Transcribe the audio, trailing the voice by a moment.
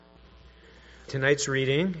Tonight's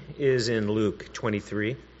reading is in Luke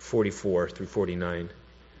 23:44 through 49.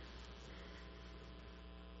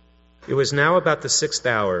 It was now about the 6th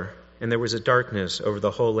hour, and there was a darkness over the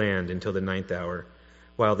whole land until the 9th hour,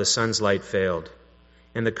 while the sun's light failed,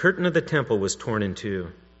 and the curtain of the temple was torn in two.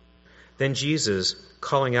 Then Jesus,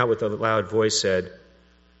 calling out with a loud voice, said,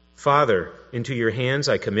 "Father, into your hands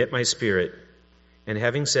I commit my spirit." And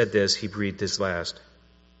having said this, he breathed his last.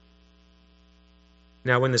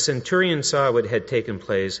 Now when the centurion saw what had taken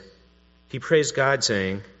place, he praised God,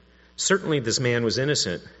 saying, "Certainly this man was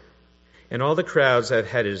innocent." And all the crowds that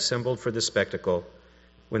had assembled for the spectacle,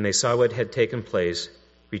 when they saw what had taken place,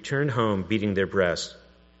 returned home beating their breasts.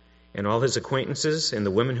 And all his acquaintances and the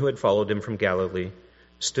women who had followed him from Galilee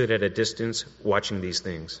stood at a distance watching these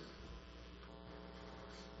things.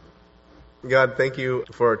 God, thank you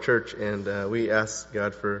for our church, and we ask,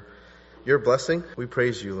 God, for your blessing. We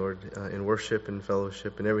praise you, Lord, in worship and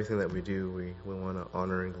fellowship and everything that we do. We want to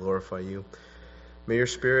honor and glorify you. May your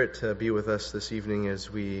Spirit be with us this evening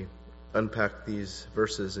as we unpack these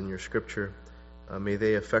verses in your scripture. May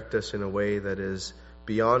they affect us in a way that is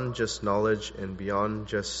beyond just knowledge and beyond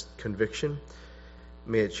just conviction.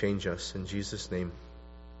 May it change us. In Jesus' name,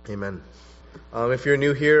 amen. If you're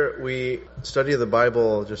new here, we study the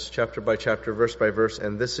Bible just chapter by chapter, verse by verse,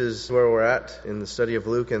 and this is where we're at in the study of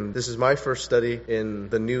Luke, and this is my first study in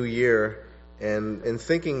the new year, and in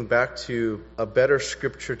thinking back to a better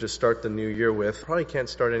scripture to start the new year with, probably can't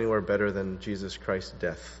start anywhere better than Jesus Christ's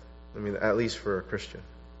death. I mean, at least for a Christian.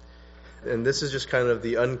 And this is just kind of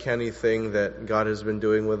the uncanny thing that God has been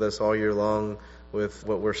doing with us all year long with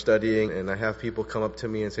what we're studying. And I have people come up to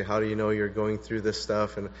me and say, "How do you know you're going through this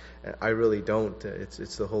stuff?" And I really don't.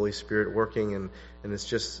 It's the Holy Spirit working, and it's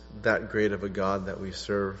just that great of a God that we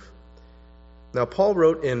serve. Now, Paul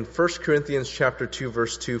wrote in 1 Corinthians chapter 2,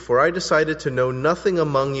 verse 2, "For I decided to know nothing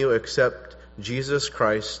among you except Jesus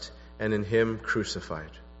Christ and in him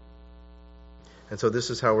crucified." And so this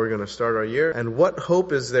is how we're going to start our year. And what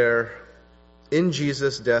hope is there in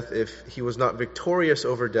Jesus' death if he was not victorious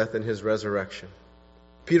over death in his resurrection?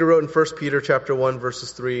 Peter wrote in 1 Peter chapter 1,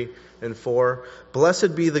 verses 3 and 4,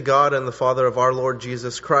 "Blessed be the God and the Father of our Lord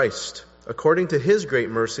Jesus Christ. According to his great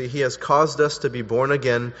mercy, he has caused us to be born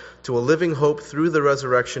again to a living hope through the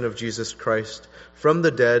resurrection of Jesus Christ from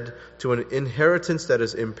the dead, to an inheritance that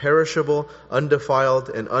is imperishable, undefiled,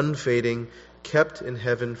 and unfading, kept in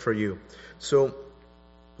heaven for you." So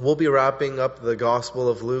we'll be wrapping up the Gospel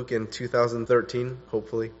of Luke in 2013,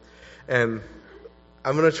 hopefully. And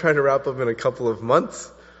I'm going to try to wrap up in a couple of months.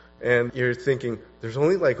 And you're thinking, there's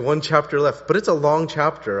only like one chapter left. But it's a long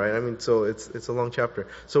chapter, right? I mean, so it's a long chapter.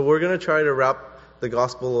 So we're going to try to wrap the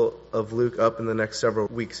Gospel of Luke up in the next several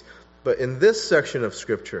weeks. But in this section of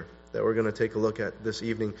Scripture that we're going to take a look at this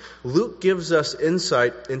evening, Luke gives us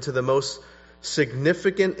insight into the most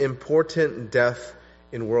significant, important death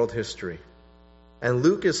in world history. And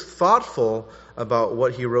Luke is thoughtful about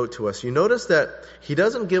what he wrote to us. You notice that he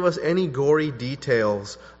doesn't give us any gory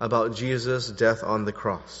details about Jesus' death on the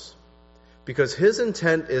cross, because his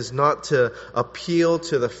intent is not to appeal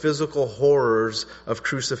to the physical horrors of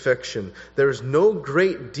crucifixion. There is no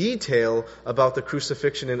great detail about the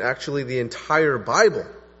crucifixion in actually the entire Bible.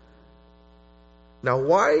 Now,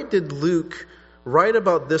 why did Luke write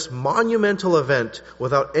about this monumental event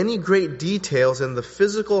without any great details in the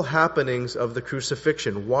physical happenings of the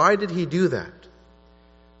crucifixion? Why did he do that?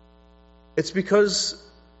 It's because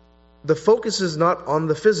the focus is not on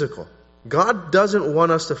the physical. God doesn't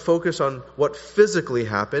want us to focus on what physically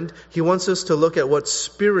happened. He wants us to look at what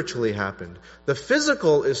spiritually happened. The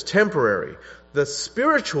physical is temporary. The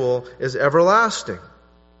spiritual is everlasting.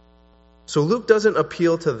 So Luke doesn't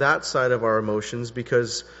appeal to that side of our emotions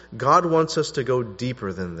because God wants us to go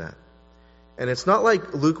deeper than that. And it's not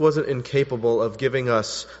like Luke wasn't incapable of giving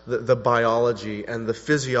us the biology and the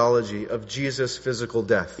physiology of Jesus' physical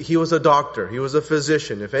death. He was a doctor. He was a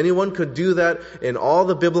physician. If anyone could do that in all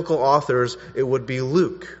the biblical authors, it would be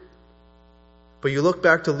Luke. But you look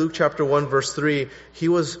back to Luke chapter 1, verse 3, he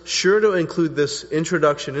was sure to include this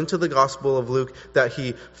introduction into the Gospel of Luke, that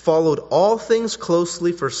he followed all things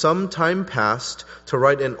closely for some time past to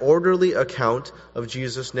write an orderly account of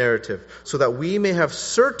Jesus' narrative, so that we may have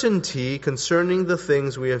certainty concerning the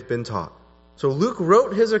things we have been taught. So Luke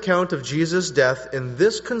wrote his account of Jesus' death in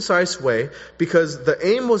this concise way because the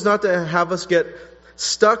aim was not to have us get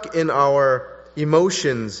stuck in our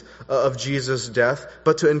emotions of Jesus' death,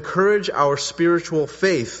 but to encourage our spiritual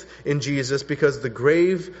faith in Jesus, because the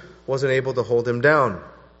grave wasn't able to hold him down.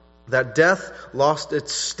 That death lost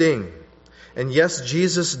its sting. And yes,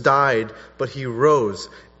 Jesus died, but he rose.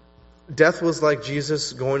 Death was like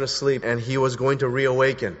Jesus going to sleep, and he was going to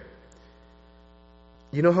reawaken.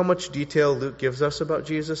 You know how much detail Luke gives us about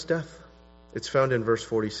Jesus' death? It's found in verse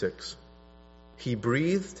 46. He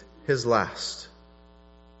breathed his last.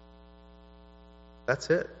 That's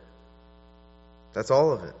it. That's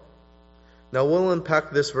all of it. Now we'll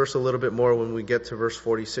unpack this verse a little bit more when we get to verse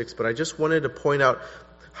 46, but I just wanted to point out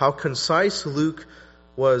how concise Luke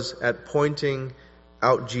was at pointing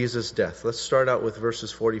out Jesus' death. Let's start out with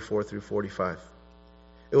verses 44 through 45.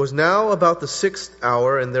 It was now about the 6th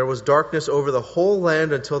hour, and there was darkness over the whole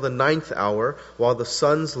land until the 9th hour, while the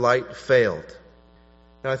sun's light failed.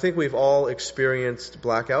 Now I think we've all experienced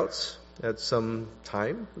blackouts at some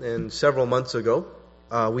time, and several months ago,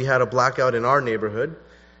 we had a blackout in our neighborhood,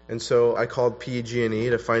 and so I called PG&E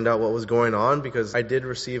to find out what was going on, because I did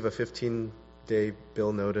receive a 15-day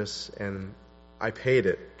bill notice, and I paid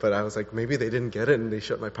it, but I was like, maybe they didn't get it and they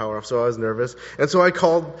shut my power off, so I was nervous. And so I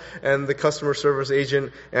called, and the customer service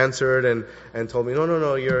agent answered and told me,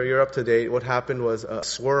 no, you're up to date. What happened was a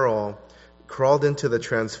squirrel crawled into the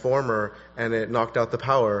transformer, and it knocked out the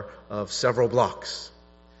power of several blocks.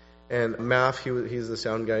 And Maff, he's the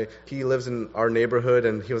sound guy, he lives in our neighborhood,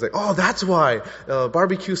 and he was like, oh, that's why,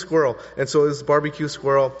 barbecue squirrel. And so it was barbecue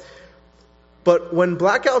squirrel. But when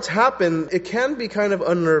blackouts happen, it can be kind of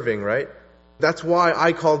unnerving, right? That's why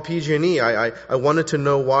I called PG&E. I wanted to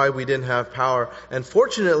know why we didn't have power. And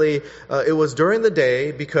fortunately, it was during the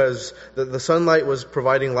day, because the sunlight was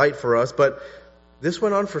providing light for us, but this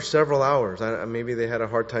went on for several hours. Maybe they had a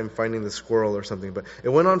hard time finding the squirrel or something, but it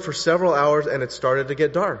went on for several hours, and it started to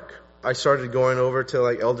get dark. I started going over to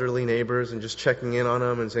like elderly neighbors and just checking in on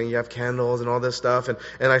them and saying, you have candles and all this stuff. And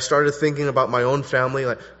I started thinking about my own family,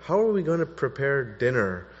 like, how are we going to prepare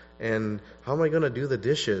dinner? And how am I going to do the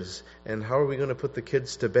dishes? And how are we going to put the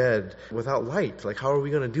kids to bed without light? Like, how are we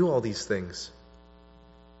going to do all these things?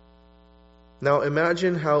 Now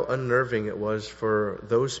imagine how unnerving it was for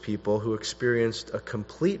those people who experienced a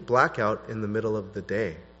complete blackout in the middle of the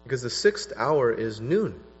day. Because the 6th hour is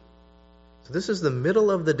noon. So this is the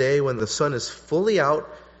middle of the day when the sun is fully out,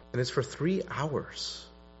 and it's for 3 hours.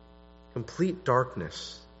 Complete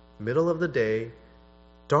darkness. Middle of the day,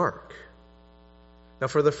 dark. Now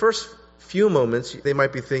for the first few moments, they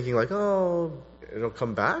might be thinking like, oh, it'll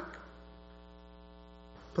come back.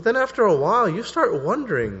 But then after a while, you start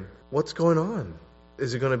wondering, what's going on?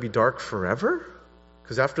 Is it going to be dark forever?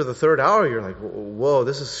 Because after the 3rd hour, you're like, whoa,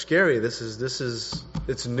 this is scary.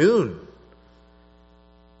 It's noon.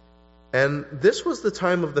 And this was the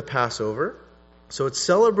time of the Passover. So it's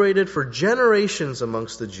celebrated for generations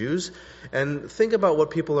amongst the Jews. And think about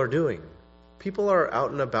what people are doing. People are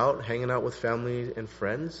out and about, hanging out with family and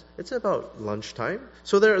friends. It's about lunchtime.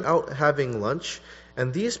 So they're out having lunch.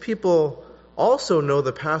 And these people also know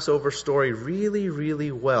the Passover story really,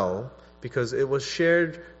 really well, because it was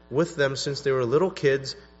shared with them since they were little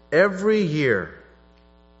kids every year.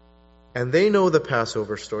 And they know the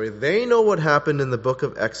Passover story. They know what happened in the book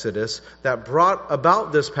of Exodus that brought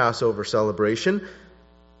about this Passover celebration.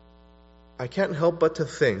 I can't help but to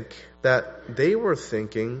think that they were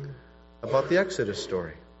thinking about the Exodus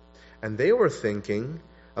story. And they were thinking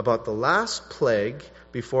about the last plague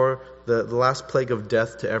before the last plague of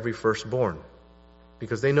death to every firstborn.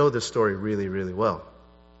 Because they know this story really, really well.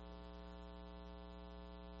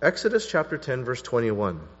 Exodus chapter 10, verse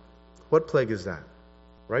 21. What plague is that?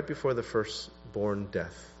 Right before the firstborn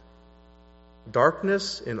death.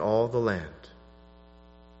 Darkness in all the land.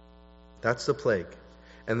 That's the plague.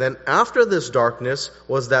 And then after this darkness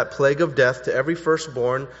was that plague of death to every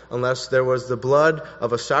firstborn, unless there was the blood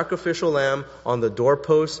of a sacrificial lamb on the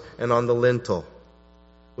doorpost and on the lintel,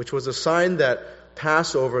 which was a sign that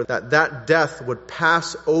Passover, that death would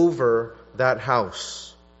pass over that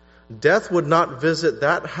house. Death would not visit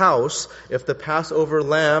that house if the Passover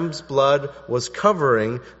lamb's blood was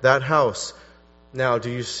covering that house. Now, do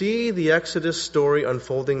you see the Exodus story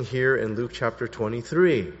unfolding here in Luke chapter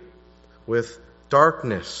 23? With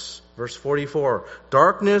darkness. Verse 44.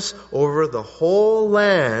 Darkness over the whole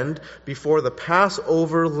land before the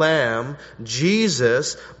Passover lamb,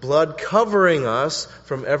 Jesus, blood covering us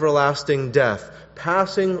from everlasting death,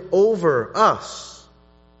 passing over us.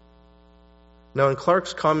 Now, in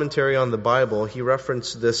Clark's commentary on the Bible, he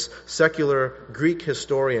referenced this secular Greek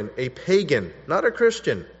historian, a pagan, not a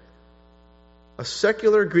Christian, a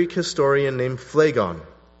secular Greek historian named Phlegon,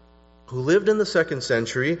 who lived in the 2nd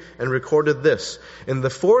century and recorded this. In the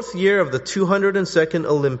 4th year of the 202nd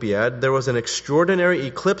Olympiad, there was an extraordinary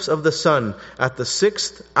eclipse of the sun. At the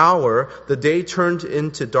 6th hour, the day turned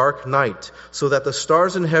into dark night, so that the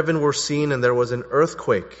stars in heaven were seen, and there was an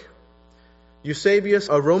earthquake. Eusebius,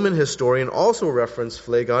 a Roman historian, also referenced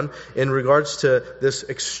Phlegon in regards to this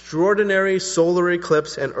extraordinary solar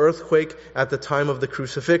eclipse and earthquake at the time of the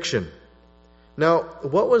crucifixion. Now,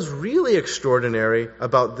 what was really extraordinary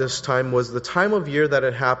about this time was the time of year that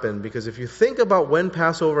it happened, because if you think about when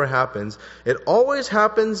Passover happens, it always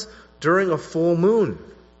happens during a full moon,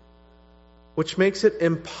 which makes it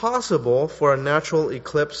impossible for a natural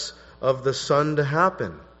eclipse of the sun to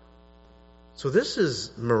happen. So this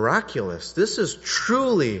is miraculous. This is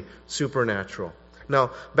truly supernatural.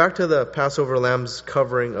 Now, back to the Passover lamb's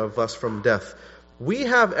covering of us from death. We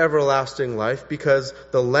have everlasting life because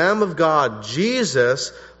the Lamb of God,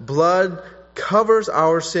 Jesus' blood covers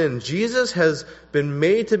our sin. Jesus has been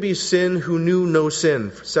made to be sin who knew no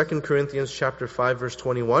sin. 2 Corinthians chapter 5, verse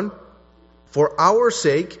 21. For our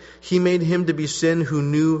sake, he made him to be sin who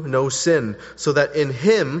knew no sin, so that in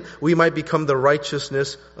him we might become the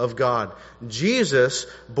righteousness of God. Jesus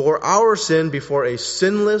bore our sin before a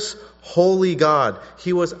sinless, holy God.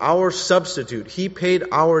 He was our substitute. He paid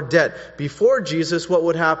our debt. Before Jesus, what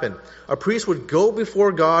would happen? A priest would go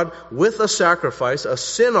before God with a sacrifice, a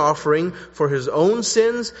sin offering for his own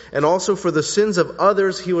sins and also for the sins of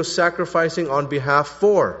others he was sacrificing on behalf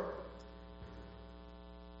for.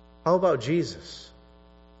 How about Jesus?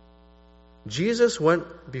 Jesus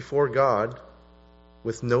went before God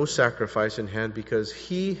with no sacrifice in hand because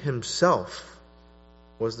he himself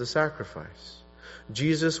was the sacrifice.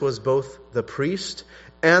 Jesus was both the priest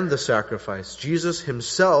and the sacrifice. Jesus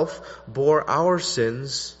himself bore our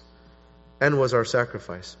sins and was our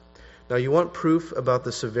sacrifice. Now, you want proof about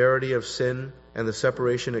the severity of sin and the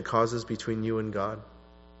separation it causes between you and God?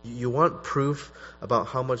 You want proof about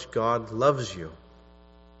how much God loves you?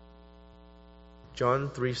 John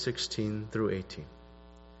 3:16 through 18.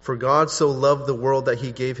 For God so loved the world that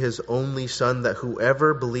he gave his only Son, that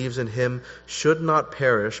whoever believes in him should not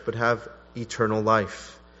perish but have eternal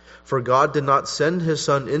life. For God did not send his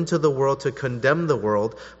Son into the world to condemn the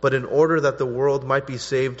world, but in order that the world might be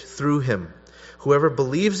saved through him. Whoever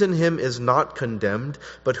believes in him is not condemned,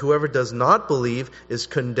 but whoever does not believe is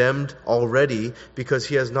condemned already, because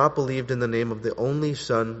he has not believed in the name of the only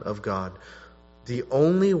Son of God. The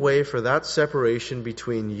only way for that separation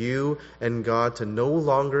between you and God to no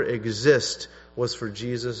longer exist was for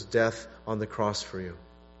Jesus' death on the cross for you.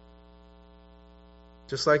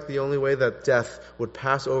 Just like the only way that death would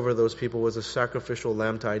pass over those people was a sacrificial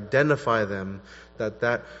lamb to identify them,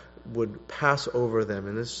 that would pass over them.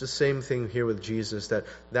 And it's the same thing here with Jesus,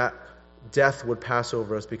 that death would pass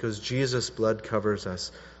over us because Jesus' blood covers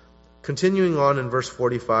us. Continuing on in verse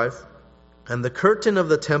 45, and the curtain of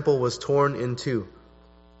the temple was torn in two.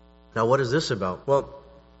 Now, what is this about? Well,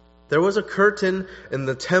 there was a curtain in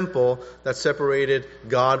the temple that separated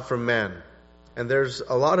God from man. And there's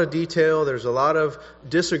a lot of detail, there's a lot of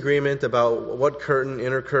disagreement about what curtain,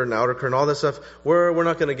 inner curtain, outer curtain, all this stuff. We're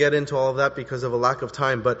not going to get into all of that because of a lack of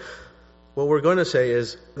time. But what we're going to say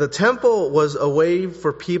is the temple was a way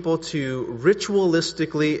for people to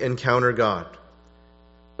ritualistically encounter God.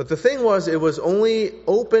 But the thing was, it was only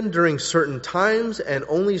open during certain times and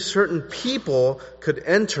only certain people could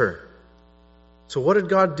enter. So what did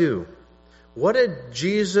God do? What did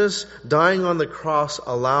Jesus dying on the cross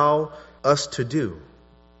allow us to do?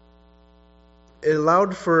 It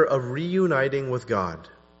allowed for a reuniting with God.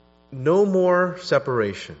 No more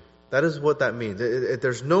separation. That is what that means.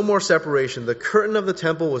 There's no more separation. The curtain of the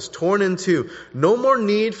temple was torn in two. No more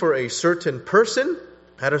need for a certain person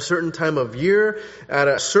at a certain time of year, at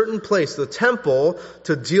a certain place, the temple,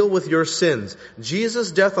 to deal with your sins.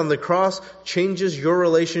 Jesus' death on the cross changes your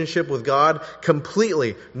relationship with God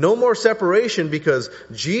completely. No more separation because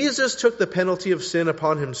Jesus took the penalty of sin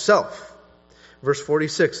upon himself. Verse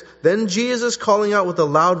 46, then Jesus, calling out with a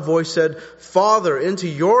loud voice, said, Father, into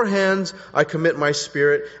your hands I commit my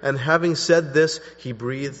spirit. And having said this, he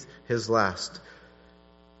breathed his last.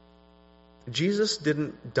 Jesus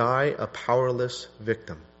didn't die a powerless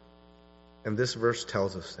victim. And this verse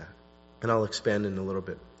tells us that. And I'll expand in a little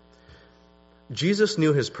bit. Jesus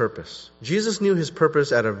knew his purpose. Jesus knew his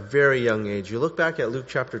purpose at a very young age. You look back at Luke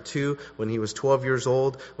chapter 2, when he was 12 years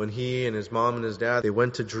old, when he and his mom and his dad, they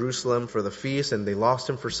went to Jerusalem for the feast, and they lost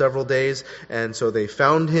him for several days. And so they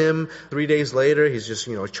found him 3 days later. He's just,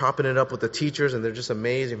 chopping it up with the teachers, and they're just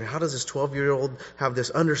amazed. I mean, how does this 12-year-old have this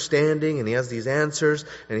understanding? And he has these answers,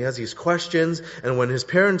 and he has these questions. And when his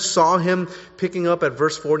parents saw him, picking up at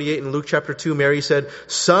verse 48 in Luke chapter 2, Mary said,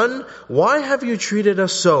 Son, why have you treated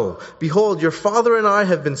us so? Behold, your father and I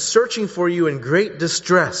have been searching for you in great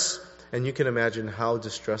distress. And you can imagine how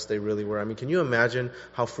distressed they really were. I mean, can you imagine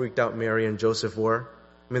how freaked out Mary and Joseph were?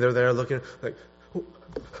 I mean, they're there looking like,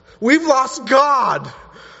 We've lost God.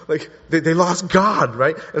 Like, they lost God,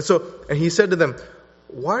 right? And he said to them,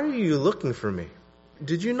 why are you looking for me?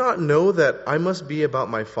 Did you not know that I must be about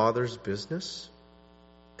my Father's business?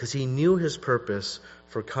 Because he knew his purpose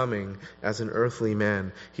for coming as an earthly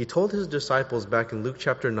man. He told his disciples back in Luke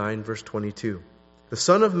chapter 9, verse 22, the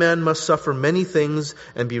Son of Man must suffer many things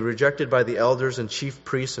and be rejected by the elders and chief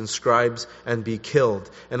priests and scribes and be killed,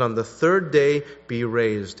 and on the third day be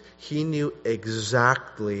raised. He knew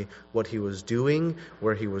exactly what he was doing,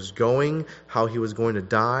 where he was going, how he was going to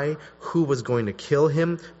die, who was going to kill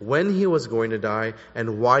him, when he was going to die,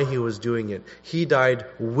 and why he was doing it. He died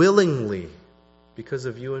willingly because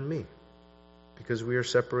of you and me, because we are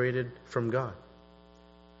separated from God.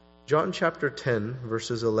 John chapter 10,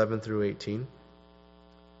 verses 11 through 18.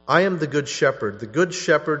 I am the good shepherd. The good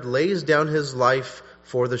shepherd lays down his life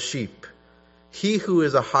for the sheep. He who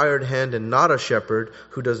is a hired hand and not a shepherd,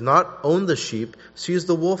 who does not own the sheep, sees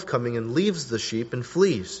the wolf coming and leaves the sheep and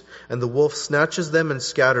flees. And the wolf snatches them and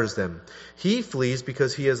scatters them. He flees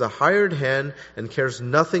because he is a hired hand and cares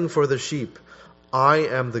nothing for the sheep. I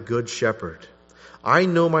am the good shepherd. I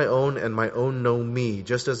know my own and my own know me,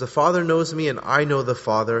 just as the Father knows me and I know the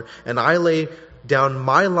Father, and I lay down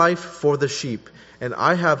my life for the sheep. And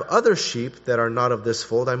I have other sheep that are not of this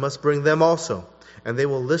fold. I must bring them also, and they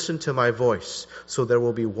will listen to my voice. So there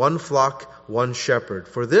will be one flock, one shepherd.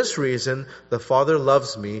 For this reason, the Father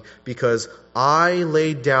loves me, because I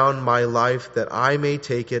lay down my life that I may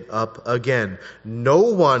take it up again. No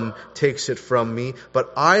one takes it from me,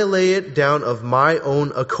 but I lay it down of my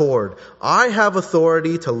own accord. I have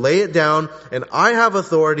authority to lay it down, and I have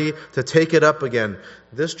authority to take it up again.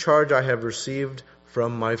 This charge I have received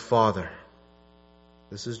from my Father.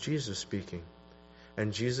 This is Jesus speaking.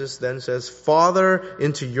 And Jesus then says, Father,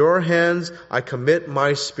 into your hands I commit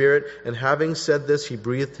my spirit. And having said this, he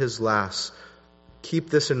breathed his last. Keep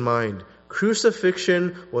this in mind.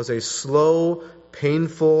 Crucifixion was a slow,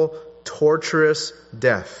 painful, torturous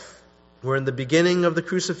death. Where in the beginning of the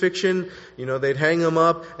crucifixion, they'd hang him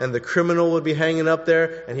up and the criminal would be hanging up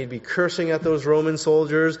there and he'd be cursing at those Roman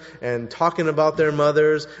soldiers and talking about their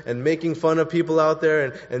mothers and making fun of people out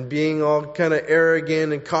there and being all kind of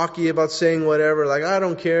arrogant and cocky about saying whatever, like, I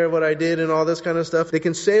don't care what I did and all this kind of stuff. They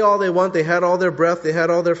can say all they want. They had all their breath. They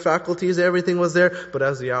had all their faculties. Everything was there. But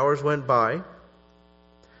as the hours went by,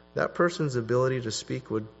 that person's ability to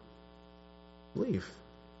speak would leave.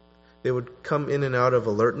 They would come in and out of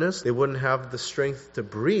alertness. They wouldn't have the strength to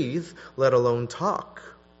breathe, let alone talk.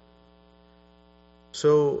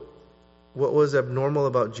 So, what was abnormal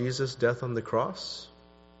about Jesus' death on the cross?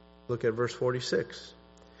 Look at verse 46.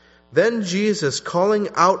 Then Jesus, calling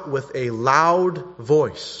out with a loud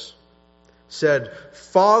voice, said,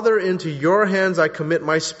 Father, into your hands I commit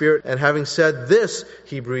my spirit. And having said this,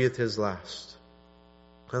 he breathed his last.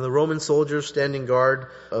 And the Roman soldiers standing guard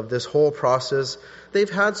of this whole process, they've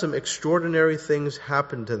had some extraordinary things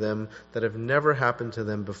happen to them that have never happened to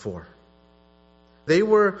them before. They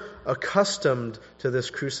were accustomed to this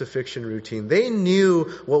crucifixion routine. They knew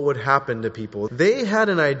what would happen to people. They had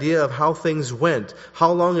an idea of how things went,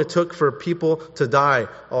 how long it took for people to die.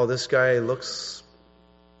 Oh, this guy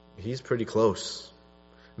he's pretty close.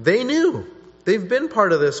 They knew. They've been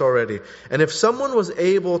part of this already. And if someone was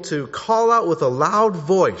able to call out with a loud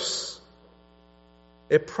voice,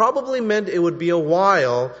 it probably meant it would be a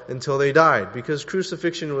while until they died, because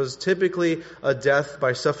crucifixion was typically a death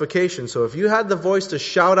by suffocation. So if you had the voice to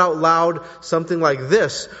shout out loud something like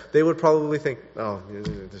this, they would probably think, oh,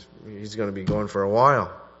 he's going to be going for a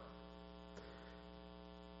while.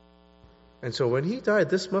 And so when he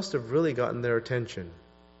died, this must have really gotten their attention.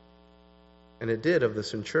 And it did of the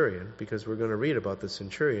centurion, because we're going to read about the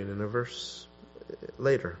centurion in a verse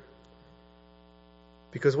later.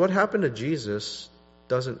 Because what happened to Jesus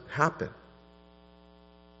doesn't happen.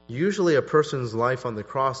 Usually a person's life on the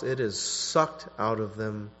cross, it is sucked out of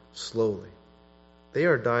them slowly. They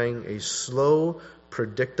are dying a slow,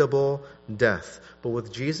 predictable death. But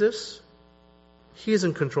with Jesus, he is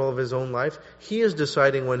in control of his own life. He is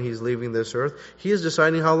deciding when he's leaving this earth. He is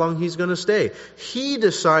deciding how long he's going to stay. He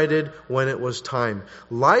decided when it was time.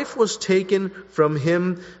 Life was taken from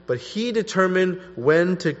him, but he determined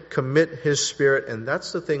when to commit his spirit. And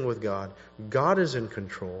that's the thing with God. God is in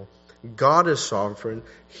control. God is sovereign.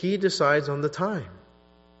 He decides on the time.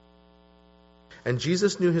 And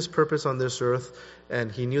Jesus knew his purpose on this earth,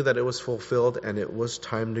 and he knew that it was fulfilled, and it was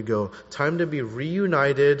time to go. Time to be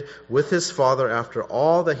reunited with his Father after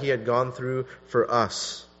all that he had gone through for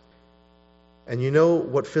us. And you know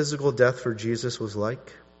what physical death for Jesus was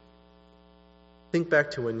like? Think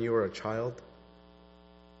back to when you were a child,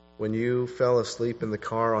 when you fell asleep in the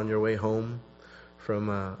car on your way home from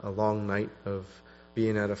a long night of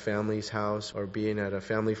being at a family's house or being at a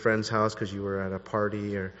family friend's house because you were at a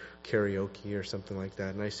party or karaoke or something like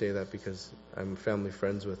that. And I say that because I'm family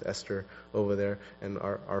friends with Esther over there, and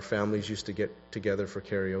our families used to get together for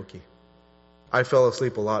karaoke. I fell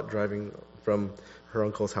asleep a lot driving from her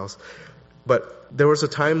uncle's house. But there was a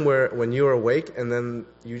time when you were awake and then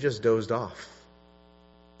you just dozed off.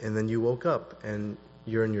 And then you woke up and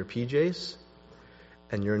you're in your PJs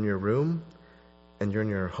and you're in your room and you're in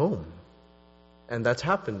your home. And that's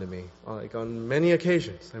happened to me, like on many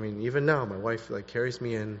occasions. I mean, even now, my wife carries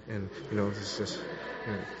me in, and it's just,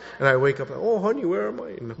 and I wake up like, oh, honey, where am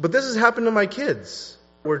I? But this has happened to my kids.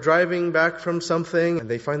 We're driving back from something, and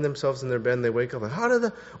they find themselves in their bed, and they wake up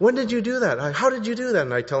like, when did you do that? How did you do that?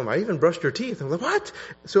 And I tell them, I even brushed your teeth. I'm like, what?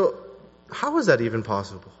 So, how is that even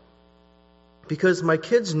possible? Because my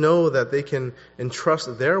kids know that they can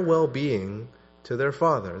entrust their well-being to their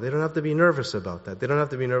father. They don't have to be nervous about that. They don't have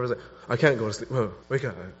to be nervous. Like, I can't go to sleep. Whoa, wake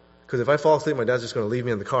up. Because if I fall asleep, my dad's just going to leave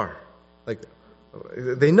me in the car.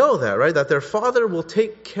 They know that, right? That their father will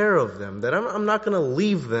take care of them. That I'm not going to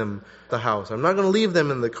leave them the house. I'm not going to leave them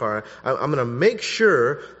in the car. I'm going to make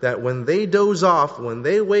sure that when they doze off, when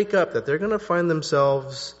they wake up, that they're going to find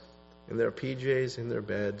themselves in their PJs, in their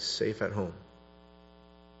beds, safe at home.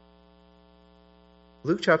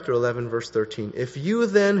 Luke chapter 11, verse 13. If you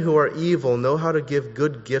then who are evil know how to give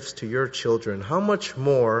good gifts to your children, how much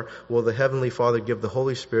more will the Heavenly Father give the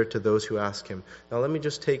Holy Spirit to those who ask Him? Now let me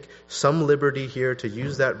just take some liberty here to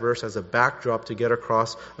use that verse as a backdrop to get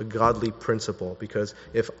across a godly principle. Because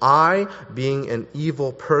if I, being an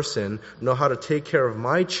evil person, know how to take care of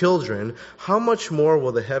my children, how much more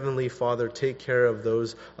will the Heavenly Father take care of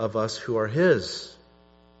those of us who are His?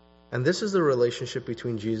 And this is the relationship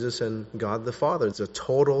between Jesus and God the Father. It's a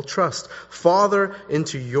total trust. Father,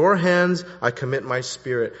 into your hands I commit my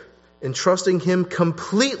spirit, entrusting Him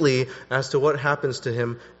completely as to what happens to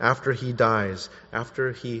Him after He dies,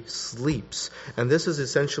 after He sleeps. And this is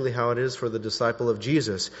essentially how it is for the disciple of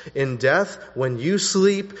Jesus. In death, when you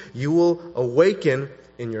sleep, you will awaken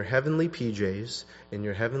in your heavenly PJs, in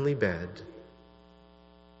your heavenly bed,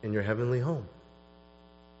 in your heavenly home,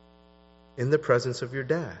 in the presence of your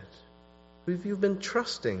dad, who you've been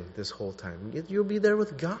trusting this whole time. You'll be there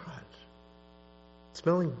with God,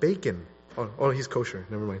 smelling bacon. Oh, he's kosher.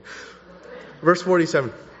 Never mind. Verse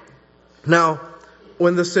 47. Now,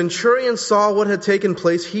 when the centurion saw what had taken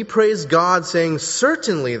place, he praised God, saying,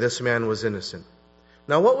 certainly this man was innocent.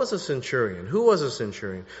 Now, what was a centurion? Who was a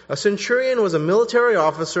centurion? A centurion was a military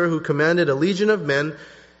officer who commanded a legion of men.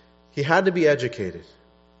 He had to be educated.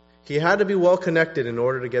 He had to be well connected in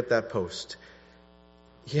order to get that post.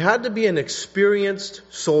 He had to be an experienced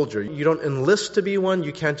soldier. You don't enlist to be one.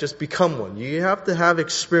 You can't just become one. You have to have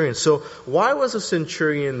experience. So why was a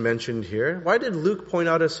centurion mentioned here? Why did Luke point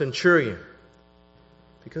out a centurion?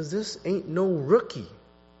 Because this ain't no rookie.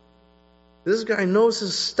 This guy knows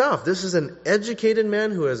his stuff. This is an educated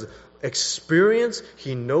man who has experience.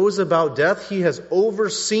 He knows about death. He has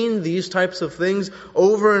overseen these types of things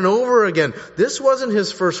over and over again. This wasn't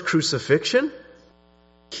his first crucifixion.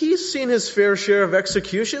 He's seen his fair share of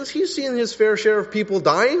executions. He's seen his fair share of people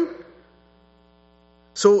dying.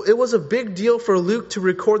 So it was a big deal for Luke to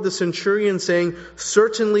record the centurion saying,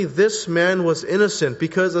 certainly this man was innocent,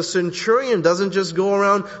 because a centurion doesn't just go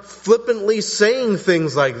around flippantly saying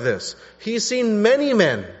things like this. He's seen many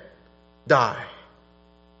men die.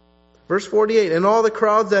 Verse 48, and all the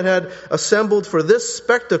crowds that had assembled for this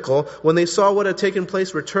spectacle, when they saw what had taken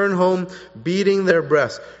place, returned home, beating their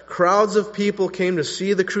breasts. Crowds of people came to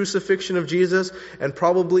see the crucifixion of Jesus, and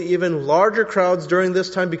probably even larger crowds during this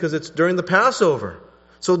time because it's during the Passover.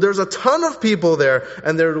 So there's a ton of people there,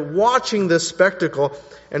 and they're watching this spectacle.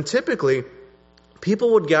 And typically,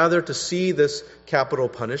 people would gather to see this capital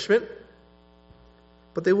punishment,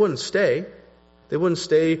 but they wouldn't stay. They wouldn't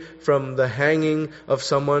stay from the hanging of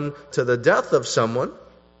someone to the death of someone.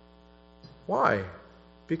 Why?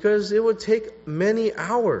 Because it would take many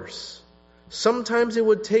hours. Sometimes it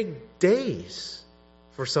would take days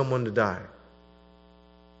for someone to die.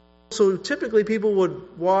 So typically people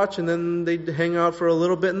would watch and then they'd hang out for a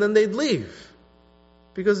little bit and then they'd leave.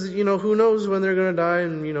 Because, who knows when they're going to die,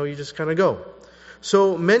 and, you just kind of go.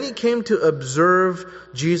 So many came to observe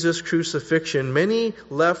Jesus' crucifixion. Many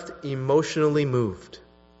left emotionally moved.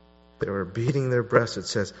 They were beating their breasts, it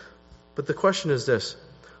says. But the question is this: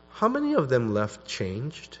 how many of them left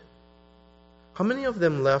changed? How many of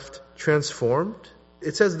them left transformed?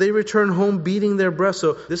 It says they return home beating their breasts.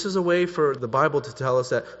 So this is a way for the Bible to tell us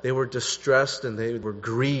that they were distressed and they were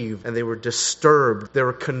grieved and they were disturbed. They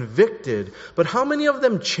were convicted. But how many of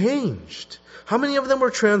them changed? How many of them were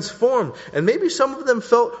transformed? And maybe some of them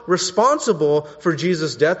felt responsible for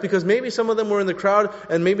Jesus' death because maybe some of them were in the crowd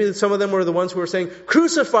and maybe some of them were the ones who were saying,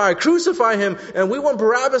 crucify him, and we want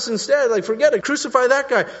Barabbas instead. Like, forget it, crucify that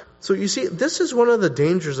guy. So you see, this is one of the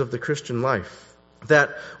dangers of the Christian life.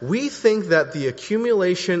 That we think that the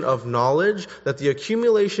accumulation of knowledge, that the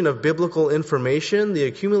accumulation of biblical information, the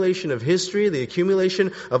accumulation of history, the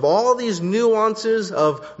accumulation of all these nuances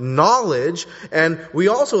of knowledge, and we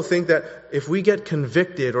also think that if we get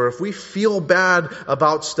convicted or if we feel bad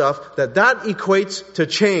about stuff, that equates to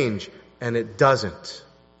change. And it doesn't.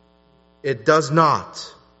 It does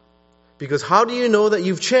not. Because how do you know that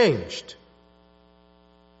you've changed?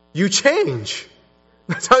 You change.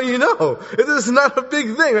 That's how you know. It is not a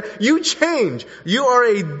big thing. You change. You are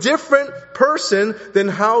a different person than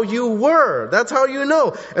how you were. That's how you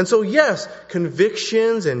know. And so yes,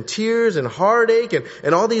 convictions and tears and heartache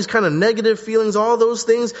and all these kind of negative feelings, all those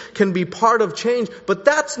things can be part of change. But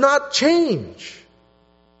that's not change.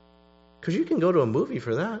 Because you can go to a movie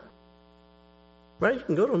for that. Right? You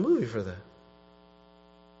can go to a movie for that.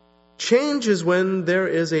 Change is when there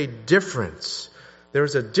is a difference.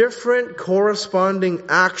 There's a different corresponding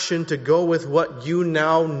action to go with what you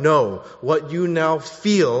now know, what you now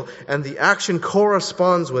feel, and the action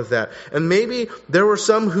corresponds with that. And maybe there were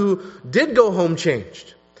some who did go home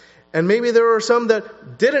changed. And maybe there were some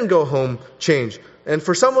that didn't go home changed. And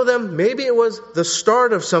for some of them, maybe it was the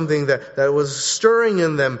start of something that was stirring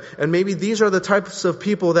in them. And maybe these are the types of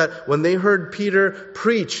people that when they heard Peter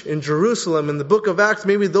preach in Jerusalem in the book of Acts,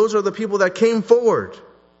 maybe those are the people that came forward.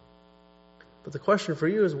 But the question for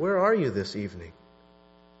you is, where are you this evening?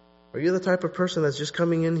 Are you the type of person that's just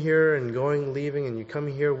coming in here and going, leaving, and you come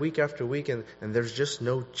here week after week and there's just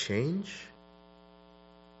no change?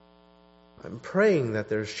 I'm praying that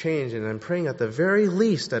there's change, and I'm praying at the very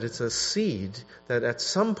least that it's a seed, that at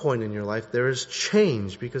some point in your life there is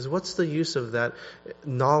change. Because what's the use of that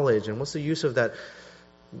knowledge and what's the use of that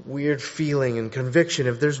weird feeling and conviction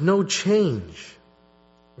if there's no change?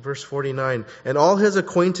 Verse 49, and all his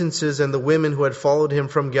acquaintances and the women who had followed him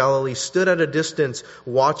from Galilee stood at a distance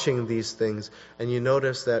watching these things. And you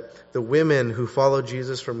notice that the women who followed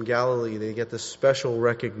Jesus from Galilee, they get this special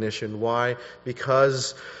recognition. Why?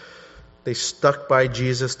 Because they stuck by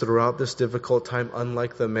Jesus throughout this difficult time,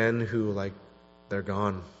 unlike the men who, they're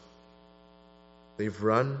gone. They've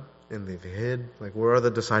run and they've hid. Where are the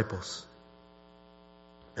disciples?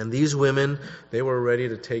 And these women, they were ready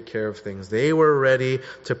to take care of things. They were ready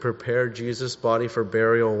to prepare Jesus' body for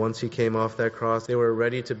burial once he came off that cross. They were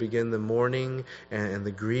ready to begin the mourning and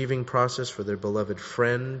the grieving process for their beloved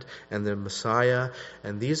friend and the Messiah.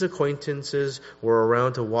 And these acquaintances were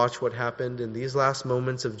around to watch what happened in these last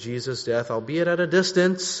moments of Jesus' death, albeit at a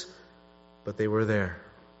distance, but they were there.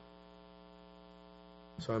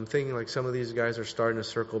 So I'm thinking some of these guys are starting to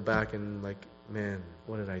circle back and man,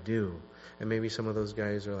 what did I do? And maybe some of those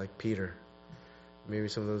guys are like Peter. Maybe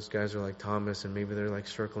some of those guys are like Thomas, and maybe they're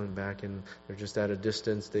circling back and they're just at a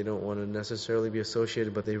distance. They don't want to necessarily be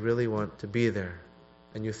associated, but they really want to be there.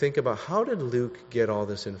 And you think about, how did Luke get all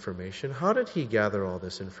this information? How did he gather all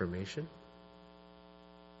this information?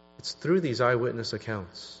 It's through these eyewitness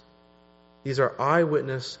accounts. These are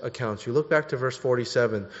eyewitness accounts. You look back to verse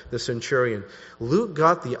 47, the centurion. Luke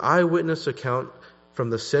got the eyewitness account from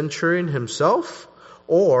the centurion himself,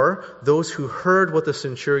 or those who heard what the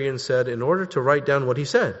centurion said in order to write down what he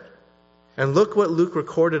said. And look what Luke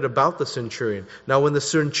recorded about the centurion. Now, when the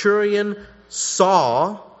centurion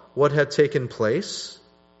saw what had taken place,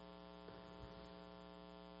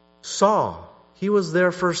 he was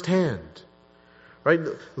there firsthand. Right?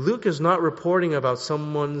 Luke is not reporting about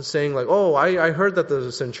someone saying I heard that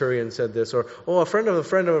the centurion said this, or a friend of a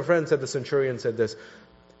friend of a friend said the centurion said this.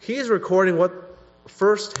 He's recording what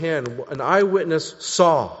firsthand an eyewitness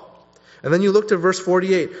saw. And then you look to verse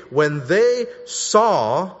 48. When they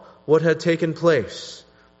saw what had taken place.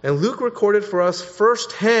 And Luke recorded for us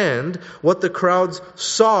firsthand what the crowds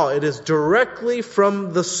saw. It is directly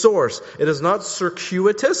from the source. It is not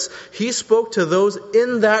circuitous. He spoke to those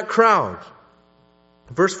in that crowd.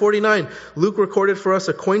 Verse 49, Luke recorded for us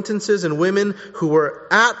acquaintances and women who were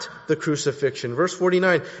at the crucifixion. Verse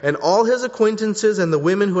 49, and all his acquaintances and the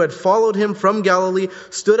women who had followed him from Galilee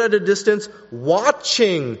stood at a distance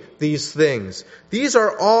watching these things. These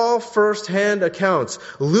are all first-hand accounts.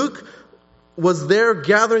 Luke was there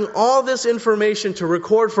gathering all this information to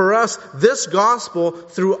record for us this gospel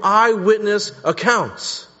through eyewitness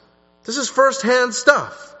accounts. This is first-hand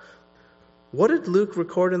stuff. What did Luke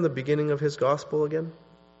record in the beginning of his gospel again?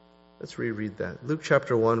 Let's reread that. Luke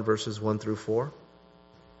chapter 1, verses 1 through 4.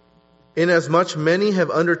 Inasmuch many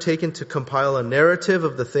have undertaken to compile a narrative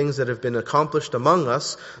of the things that have been accomplished among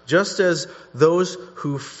us, just as those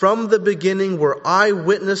who from the beginning were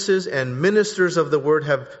eyewitnesses and ministers of the word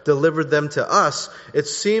have delivered them to us, it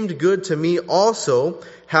seemed good to me also,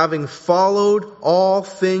 having followed all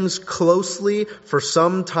things closely for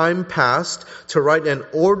some time past, to write an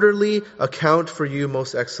orderly account for you,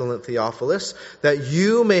 most excellent Theophilus, that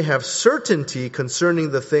you may have certainty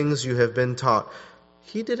concerning the things you have been taught.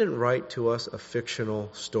 He didn't write to us a fictional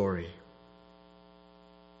story.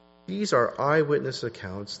 These are eyewitness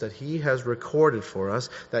accounts that he has recorded for us,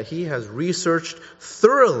 that he has researched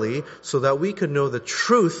thoroughly so that we could know the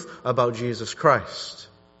truth about Jesus Christ.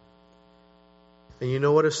 And you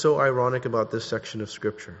know what is so ironic about this section of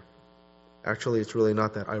Scripture? Actually, it's really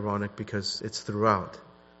not that ironic because it's throughout.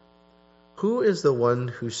 Who is the one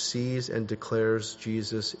who sees and declares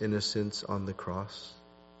Jesus' innocence on the cross?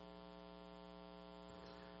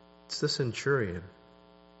 It's the centurion.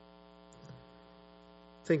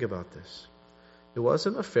 Think about this. It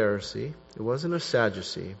wasn't a Pharisee, it wasn't a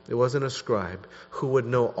Sadducee, it wasn't a scribe who would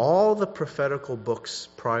know all the prophetical books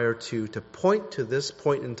prior to point to this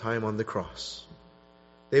point in time on the cross.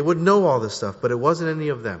 They would know all this stuff, but it wasn't any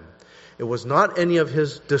of them. It was not any of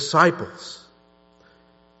his disciples.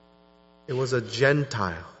 It was a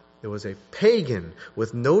Gentile. It was a pagan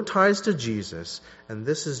with no ties to Jesus, and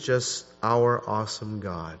this is just our awesome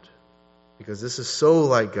God. Because this is so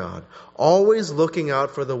like God. Always looking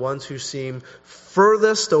out for the ones who seem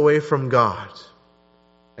furthest away from God.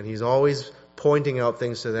 And he's always pointing out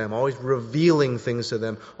things to them, always revealing things to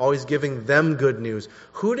them, always giving them good news.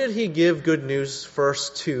 Who did he give good news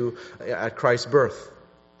first to at Christ's birth?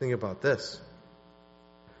 Think about this.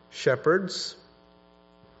 Shepherds,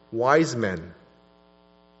 wise men.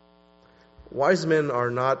 Wise men are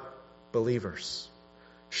not believers.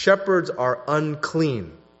 Shepherds are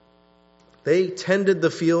unclean. They tended the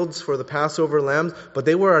fields for the Passover lambs, but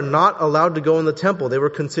they were not allowed to go in the temple. They were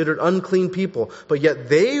considered unclean people, but yet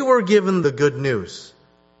they were given the good news.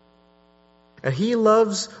 And he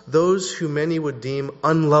loves those who many would deem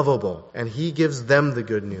unlovable, and he gives them the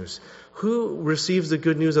good news. Who receives the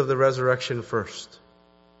good news of the resurrection first?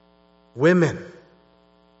 Women.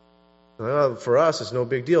 Well, for us, it's no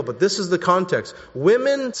big deal, but this is the context.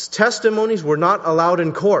 Women's testimonies were not allowed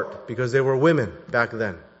in court because they were women back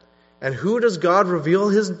then. And who does God reveal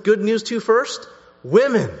his good news to first?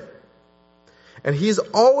 Women. And he's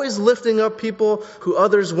always lifting up people who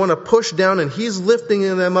others want to push down, and he's lifting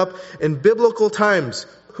them up in biblical times.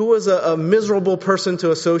 Who was a miserable person to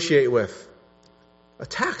associate with? A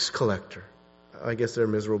tax collector. I guess they're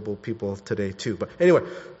miserable people today too. But anyway,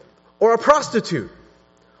 or a prostitute,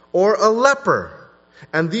 or a leper.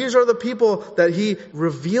 And these are the people that he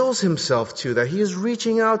reveals himself to, that he is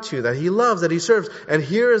reaching out to, that he loves, that he serves. And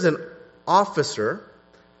here is an officer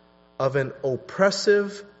of an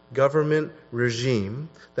oppressive government regime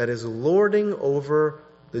that is lording over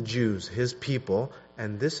the Jews, his people.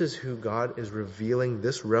 And this is who God is revealing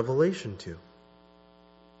this revelation to.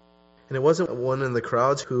 And it wasn't one in the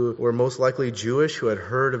crowds who were most likely Jewish, who had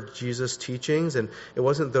heard of Jesus' teachings. And it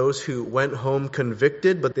wasn't those who went home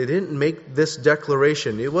convicted, but they didn't make this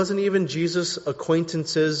declaration. It wasn't even Jesus'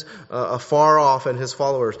 acquaintances afar off and his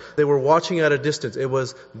followers. They were watching at a distance. It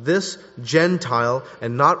was this Gentile,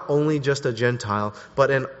 and not only just a Gentile,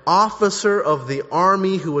 but an officer of the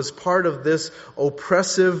army who was part of this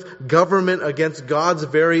oppressive government against God's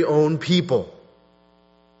very own people.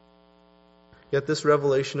 Yet this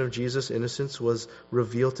revelation of Jesus' innocence was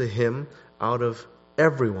revealed to him out of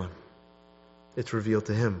everyone. It's revealed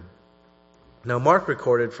to him. Now Mark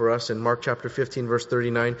recorded for us in Mark chapter 15, verse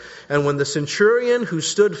 39, and when the centurion who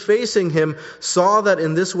stood facing him saw that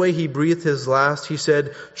in this way he breathed his last, he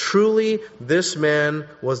said, "Truly this man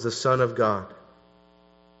was the Son of God."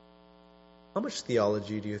 How much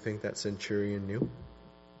theology do you think that centurion knew?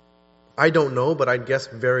 I don't know, but I'd guess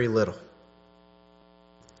very little.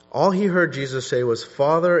 All he heard Jesus say was,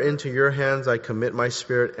 "Father, into your hands I commit my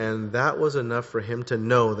spirit," and that was enough for him to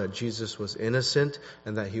know that Jesus was innocent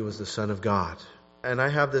and that he was the Son of God. And I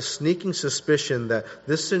have this sneaking suspicion that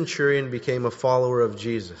this centurion became a follower of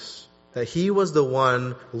Jesus, that he was the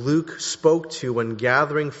one Luke spoke to when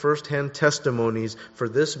gathering firsthand testimonies for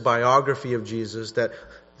this biography of Jesus, that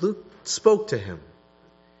Luke spoke to him.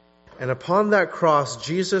 And upon that cross,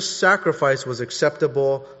 Jesus' sacrifice was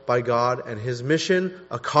acceptable by God and his mission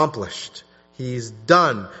accomplished. He's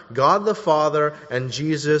done. God the Father and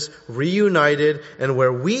Jesus reunited, and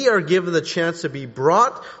where we are given the chance to be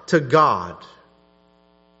brought to God,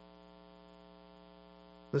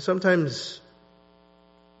 And sometimes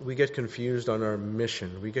we get confused on our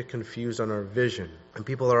mission. We get confused on our vision. And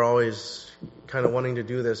people are always kind of wanting to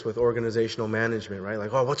do this with organizational management, right?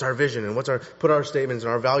 Like, oh, what's our vision? And put our statements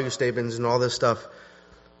and our value statements and all this stuff.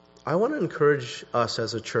 I want to encourage us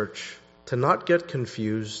as a church to not get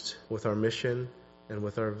confused with our mission and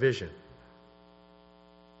with our vision.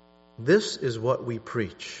 This is what we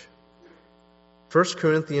preach. 1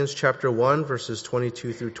 Corinthians chapter 1, verses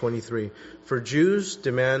 22 through 23. For Jews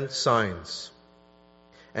demand signs,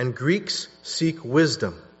 and Greeks seek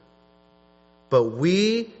wisdom, but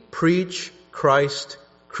we preach Christ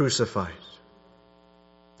crucified.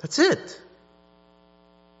 That's it.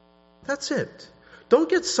 That's it. Don't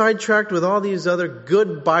get sidetracked with all these other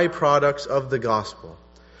good byproducts of the gospel.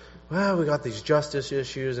 Well, we got these justice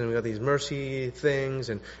issues, and we got these mercy things,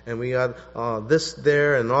 and we got this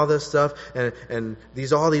there, and all this stuff, and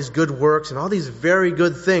all these good works, and all these very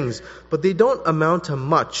good things. But they don't amount to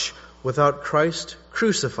much without Christ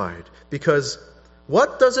crucified. Because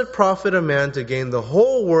what does it profit a man to gain the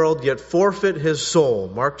whole world, yet forfeit his soul?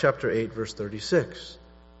 Mark chapter 8, verse 36.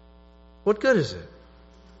 What good is it?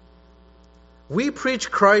 We preach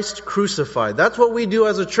Christ crucified. That's what we do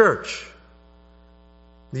as a church.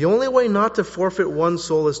 The only way not to forfeit one's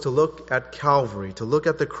soul is to look at Calvary, to look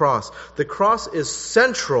at the cross. The cross is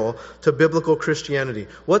central to biblical Christianity.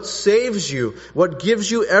 What saves you, what gives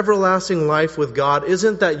you everlasting life with God,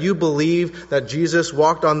 isn't that you believe that Jesus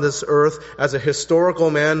walked on this earth as a historical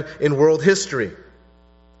man in world history.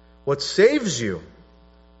 What saves you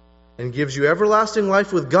and gives you everlasting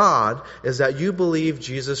life with God is that you believe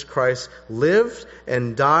Jesus Christ lived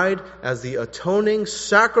and died as the atoning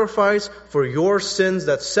sacrifice for your sins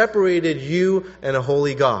that separated you and a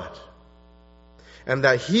holy God. And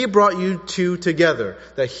that He brought you two together.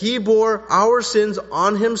 That He bore our sins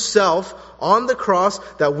on Himself on the cross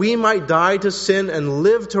that we might die to sin and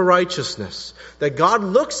live to righteousness. That God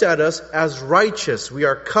looks at us as righteous. We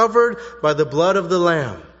are covered by the blood of the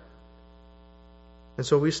Lamb. And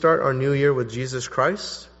so we start our new year with Jesus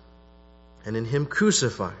Christ and in Him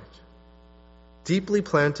crucified. Deeply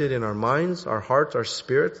planted in our minds, our hearts, our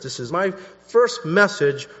spirits. This is my first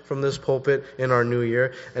message from this pulpit in our new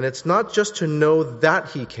year. And it's not just to know that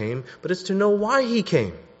He came, but it's to know why He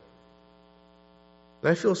came.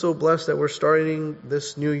 And I feel so blessed that we're starting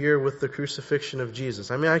this new year with the crucifixion of Jesus.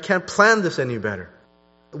 I mean, I can't plan this any better.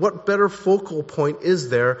 What better focal point is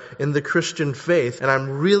there in the Christian faith? And I'm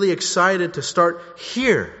really excited to start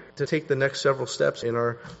here, to take the next several steps in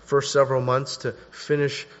our first several months to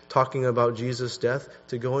finish talking about Jesus' death,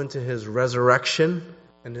 to go into His resurrection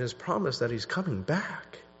and His promise that He's coming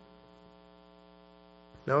back.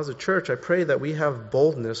 Now, as a church, I pray that we have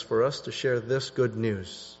boldness for us to share this good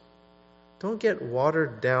news. Don't get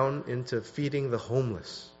watered down into feeding the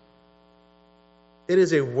homeless. It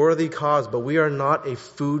is a worthy cause, but we are not a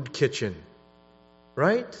food kitchen.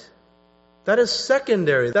 Right? That is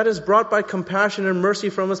secondary. That is brought by compassion and mercy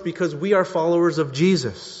from us because we are followers of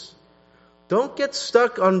Jesus. Don't get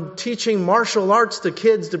stuck on teaching martial arts to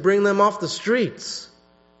kids to bring them off the streets.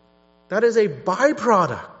 That is a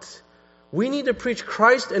byproduct. We need to preach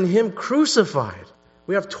Christ and Him crucified.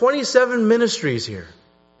 We have 27 ministries here.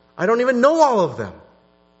 I don't even know all of them.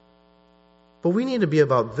 But we need to be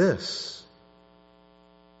about this.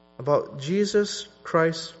 About Jesus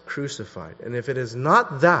Christ crucified. And if it is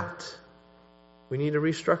not that, we need to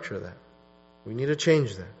restructure that. We need to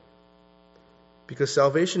change that. Because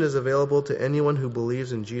salvation is available to anyone who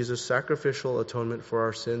believes in Jesus' sacrificial atonement for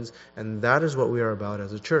our sins, and that is what we are about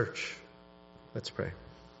as a church. Let's pray.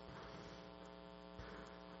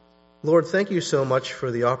 Lord, thank you so much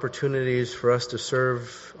for the opportunities for us to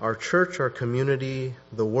serve our church, our community,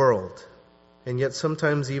 the world. And yet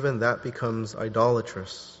sometimes even that becomes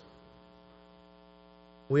idolatrous.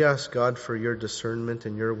 We ask God for your discernment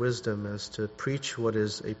and your wisdom as to preach what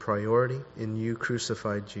is a priority in you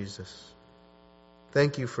crucified Jesus.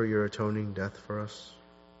 Thank you for your atoning death for us.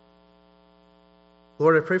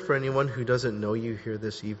 Lord, I pray for anyone who doesn't know you here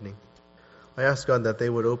this evening. I ask God that they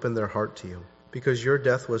would open their heart to you because your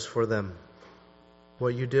death was for them.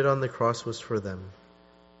 What you did on the cross was for them.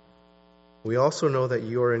 We also know that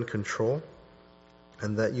you are in control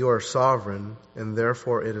and that you are sovereign, and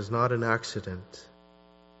therefore it is not an accident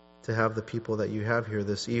to have the people that you have here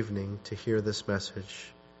this evening to hear this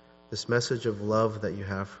message of love that you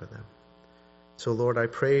have for them. So, Lord, I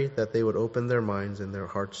pray that they would open their minds and their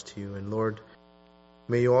hearts to you. And, Lord,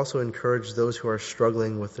 may you also encourage those who are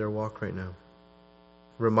struggling with their walk right now,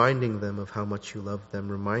 reminding them of how much you love them,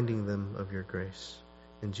 reminding them of your grace.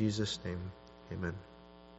 In Jesus' name, amen.